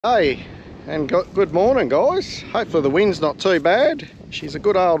Hey, and good morning guys. Hopefully the wind's not too bad. She's a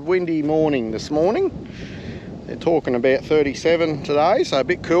good old windy morning this morning. They're talking about 37 today, so a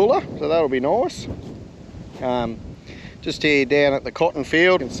bit cooler, so that'll be nice. Just here down at the cotton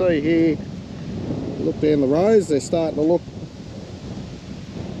field, you can see here, look down the rows, they're starting to look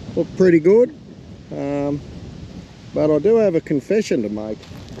pretty good. But I do have a confession to make.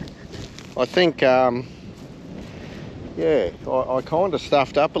 I think yeah, I kind of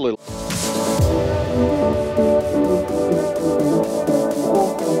stuffed up a little.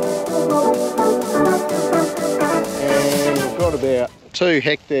 And we've got about 2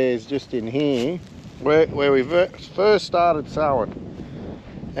 hectares just in here where we first started sowing.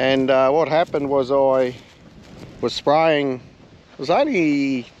 And what happened was I was spraying, it was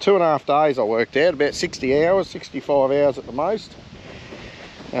only 2.5 days I worked out, about 60 hours, 65 hours at the most.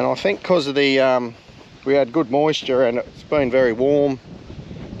 And I think because of the we had good moisture and it's been very warm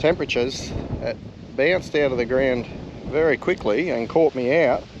temperatures, it bounced out of the ground very quickly and caught me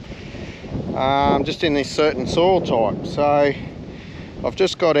out just in this certain soil type. So I've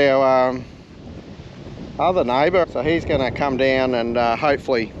just got our other neighbour, so he's going to come down and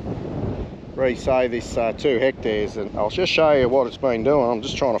hopefully re-sow this 2 hectares, and I'll just show you what it's been doing. I'm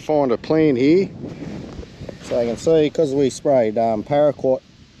just trying to find a plant here so you can see, because we sprayed paraquat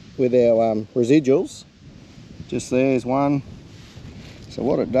with our residuals. Just there's one. So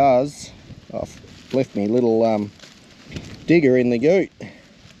what it does, I've left me little digger in the ute.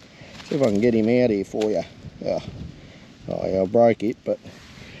 See if I can get him out here for you. Oh yeah, I broke it, but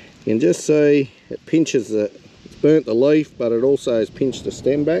you can just see it pinches it's burnt the leaf, but it also has pinched the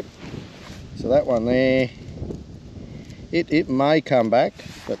stem back. So that one there, it may come back,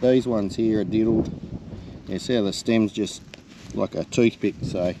 but these ones here are diddled. You see how the stem's just like a toothpick.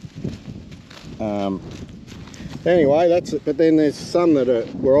 So anyway, that's it. But then there's some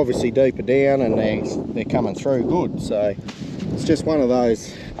that were obviously deeper down and they're coming through good. So it's just one of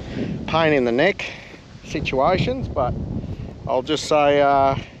those pain in the neck situations, but I'll just say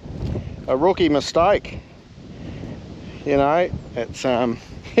a rookie mistake. You know, it's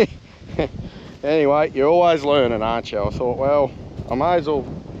anyway, you're always learning, aren't you? I thought, well, I may as well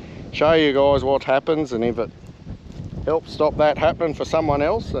show you guys what happens, and if it helps stop that happening for someone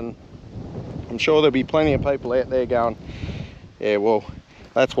else, and I'm sure there'll be plenty of people out there going, yeah, well,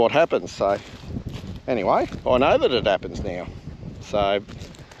 that's what happens. So anyway, I know that it happens now. So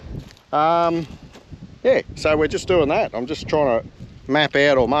yeah, so we're just doing that. I'm just trying to map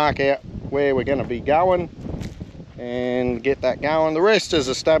out or mark out where we're going to be going and get that going. The rest is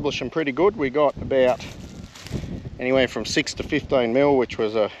establishing pretty good. We got about anywhere from 6 to 15 mil, which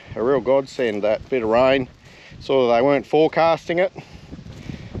was a real godsend, that bit of rain. Sort of, they weren't forecasting it,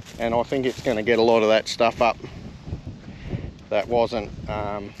 and I think it's going to get a lot of that stuff up that wasn't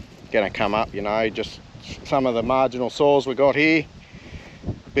going to come up, you know, just some of the marginal soils we got here,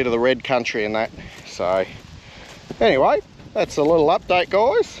 a bit of the red country and that. So anyway, that's a little update,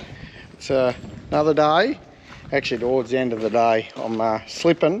 guys. It's another day, actually towards the end of the day. I'm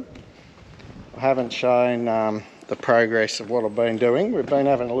slipping. I haven't shown the progress of what I've been doing. We've been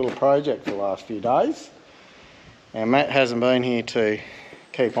having a little project for the last few days, and Matt hasn't been here to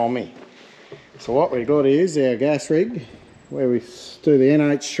keep on me. So what we've got is our gas rig where we do the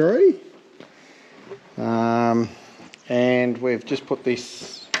NH3, and we've just put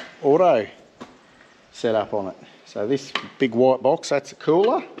this auto setup on it. So this big white box, that's a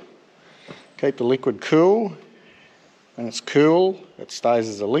cooler. Keep the liquid cool. When it's cool, it stays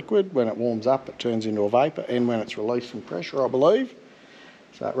as a liquid. When it warms up, it turns into a vapour, and when it's released from pressure, I believe.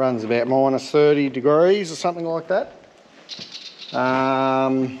 So it runs about minus 30 degrees or something like that.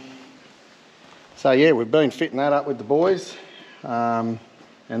 So yeah, we've been fitting that up with the boys. And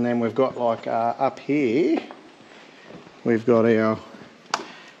then we've got, like, up here, we've got our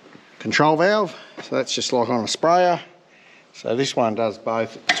control valve. So that's just like on a sprayer. So this one does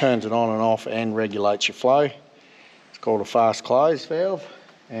both. It turns it on and off and regulates your flow. It's called a fast close valve.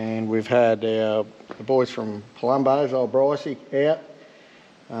 And we've had the boys from Palumbo's, old Brycey, out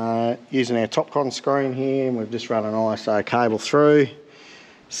using our TopCon screen here, and we've just run an ISO cable through.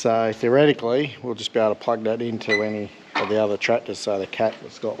 So theoretically, we'll just be able to plug that into any of the other tractors. So the Cat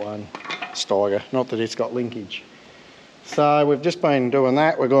has got one, Steiger, not that it's got linkage. So we've just been doing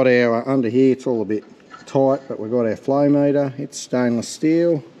that. We've got our, under here, it's all a bit tight, but we've got our flow meter. It's stainless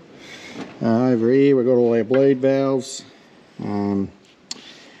steel. Over here, we've got all our bleed valves.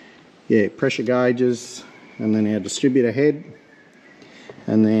 Yeah, pressure gauges, and then our distributor head.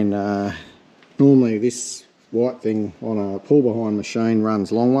 And then normally this white thing on a pull behind machine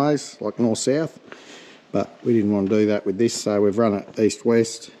runs long ways, like north-south. but we didn't want to do that with this, so we've run it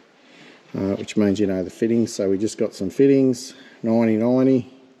east-west, which means, you know, the fittings. So we just got some fittings, 90-90,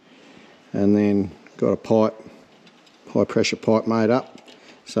 and then got a pipe, high pressure pipe made up,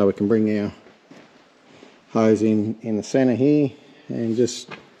 so we can bring our hose in the centre here, and just,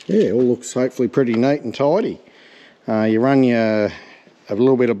 yeah, it all looks hopefully pretty neat and tidy. You run a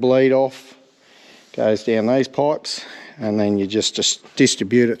little bit of bleed off, goes down these pipes, and then you just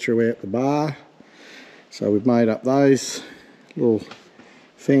distribute it throughout the bar. So we've made up those little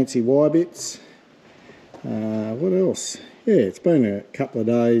fancy Y bits. What else? Yeah, it's been a couple of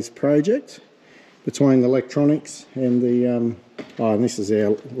days project between the electronics and the and this is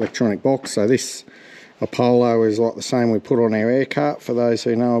our electronic box. So this Apollo is like the same we put on our air cart, for those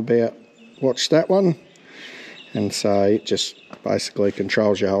who know about, watch that one. And so it just basically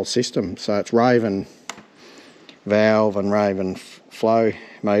controls your whole system. So it's Raven valve and Raven flow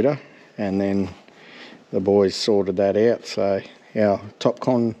meter, and then the boys sorted that out. So our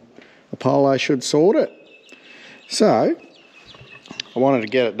TopCon Apollo should sort it. So I wanted to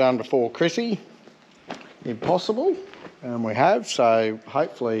get it done before Chrissy, if possible, and we have. So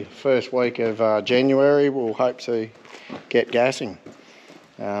hopefully first week of January we'll hope to get gassing.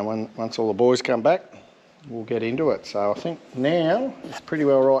 Once all the boys come back, we'll get into it. So I think now it's pretty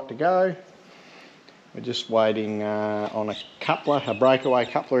well right to go. We're just waiting on a coupler, a breakaway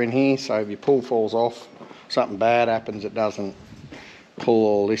coupler in here, so if your pull falls off, something bad happens, it doesn't pull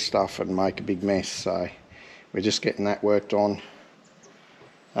all this stuff and make a big mess. So we're just getting that worked on.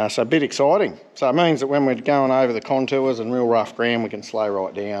 So a bit exciting. So it means that when we're going over the contours and real rough ground, we can slow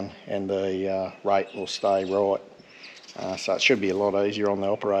right down and the rate will stay right. So it should be a lot easier on the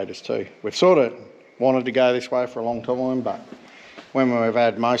operators too. We've sort of wanted to go this way for a long time, but when we've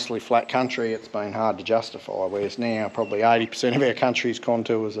had mostly flat country, it's been hard to justify, whereas now probably 80% of our country is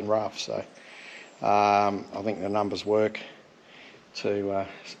contours and rough. So I think the numbers work to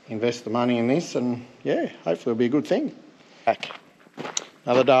invest the money in this, and yeah, hopefully it'll be a good thing. Back.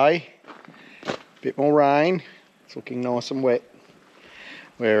 Another day, a bit more rain, it's looking nice and wet.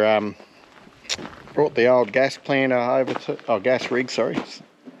 We're brought the old gas planter over to, gas rig, sorry.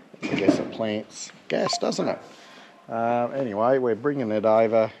 I guess it plants gas, doesn't it? Anyway, we're bringing it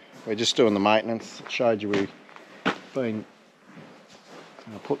over. We're just doing the maintenance. Showed you we've been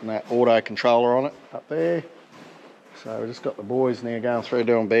putting that auto controller on it up there. So we've just got the boys now going through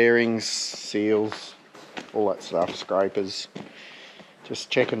doing bearings, seals, all that stuff, scrapers. Just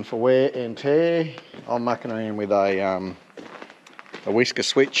checking for wear and tear. I'm mucking around with a whisker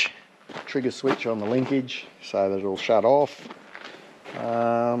switch, trigger switch on the linkage, so that it'll shut off.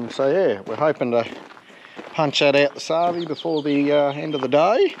 So yeah, we're hoping to punch that out the Savi before the end of the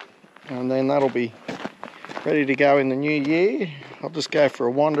day, and then that'll be ready to go in the new year. I'll just go for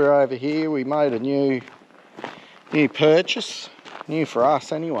a wander over here. We made a new purchase, new for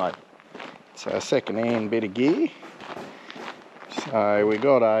us anyway. It's a second-hand bit of gear. So we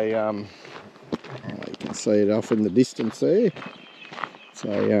got a, you can see it off in the distance there.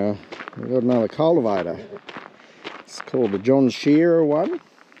 So we got another cultivator. It's called the John Shearer one.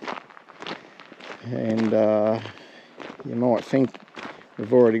 And you might think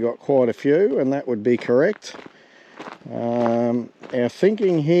we've already got quite a few, and that would be correct. Our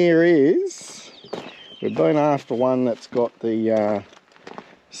thinking here is we've been after one that's got the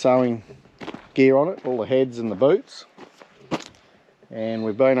sewing gear on it, all the heads and the boots. And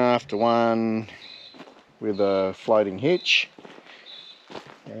we've been after one with a floating hitch.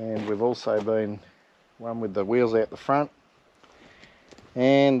 And we've also been one with the wheels out the front.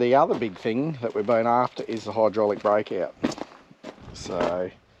 And the other big thing that we've been after is the hydraulic breakout. So,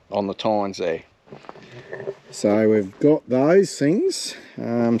 on the tines there. So we've got those things.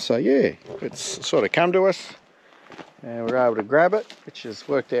 So yeah, it's sort of come to us. And we're able to grab it, which has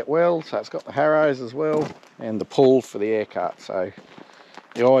worked out well. So it's got the harrows as well, and the pull for the air cart. So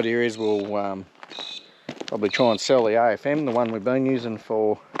the idea is we'll probably try and sell the AFM, the one we've been using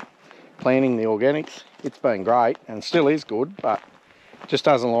for planting the organics. It's been great and still is good, but just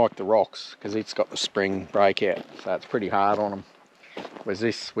doesn't like the rocks because it's got the spring breakout, so it's pretty hard on them. Whereas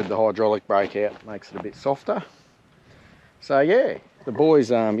this with the hydraulic breakout makes it a bit softer. So yeah, the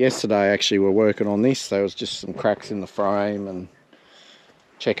boys yesterday actually were working on this. There was just some cracks in the frame and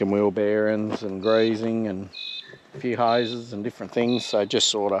checking wheel bearings and greasing and a few hoses and different things. So just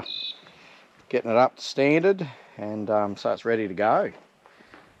sort of getting it up to standard, and so it's ready to go.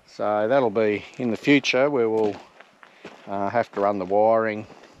 So that'll be in the future where we'll have to run the wiring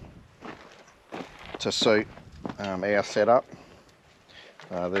to suit our setup.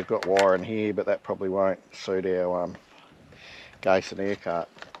 They've got wiring here, but that probably won't suit our Gason air cart.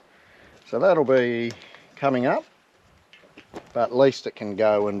 So that'll be coming up, but at least it can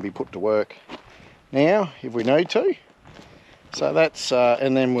go and be put to work now if we need to. So that's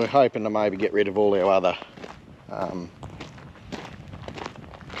and then we're hoping to maybe get rid of all our other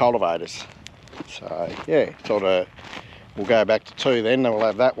cultivators. So yeah, sort of we'll go back to 2 then we'll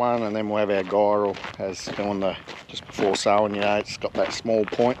have that one, and then we'll have our gyral as doing the just before sowing, you know, it's got that small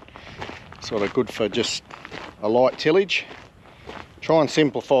point, sort of good for just a light tillage. Try and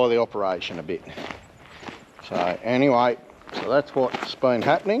simplify the operation a bit. So anyway, so that's what's been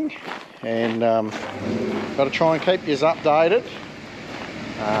happening, and got to try and keep you updated.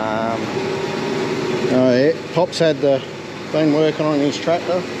 Oh yeah, Pop's been working on his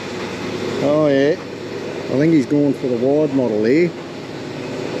tractor. Oh yeah, I think he's gone for the wide model here. I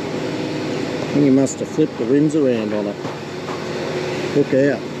think he must have flipped the rims around on it. Look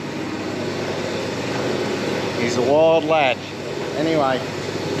out. He's a wild lad. Anyway,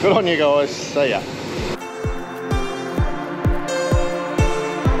 good on you guys. See ya.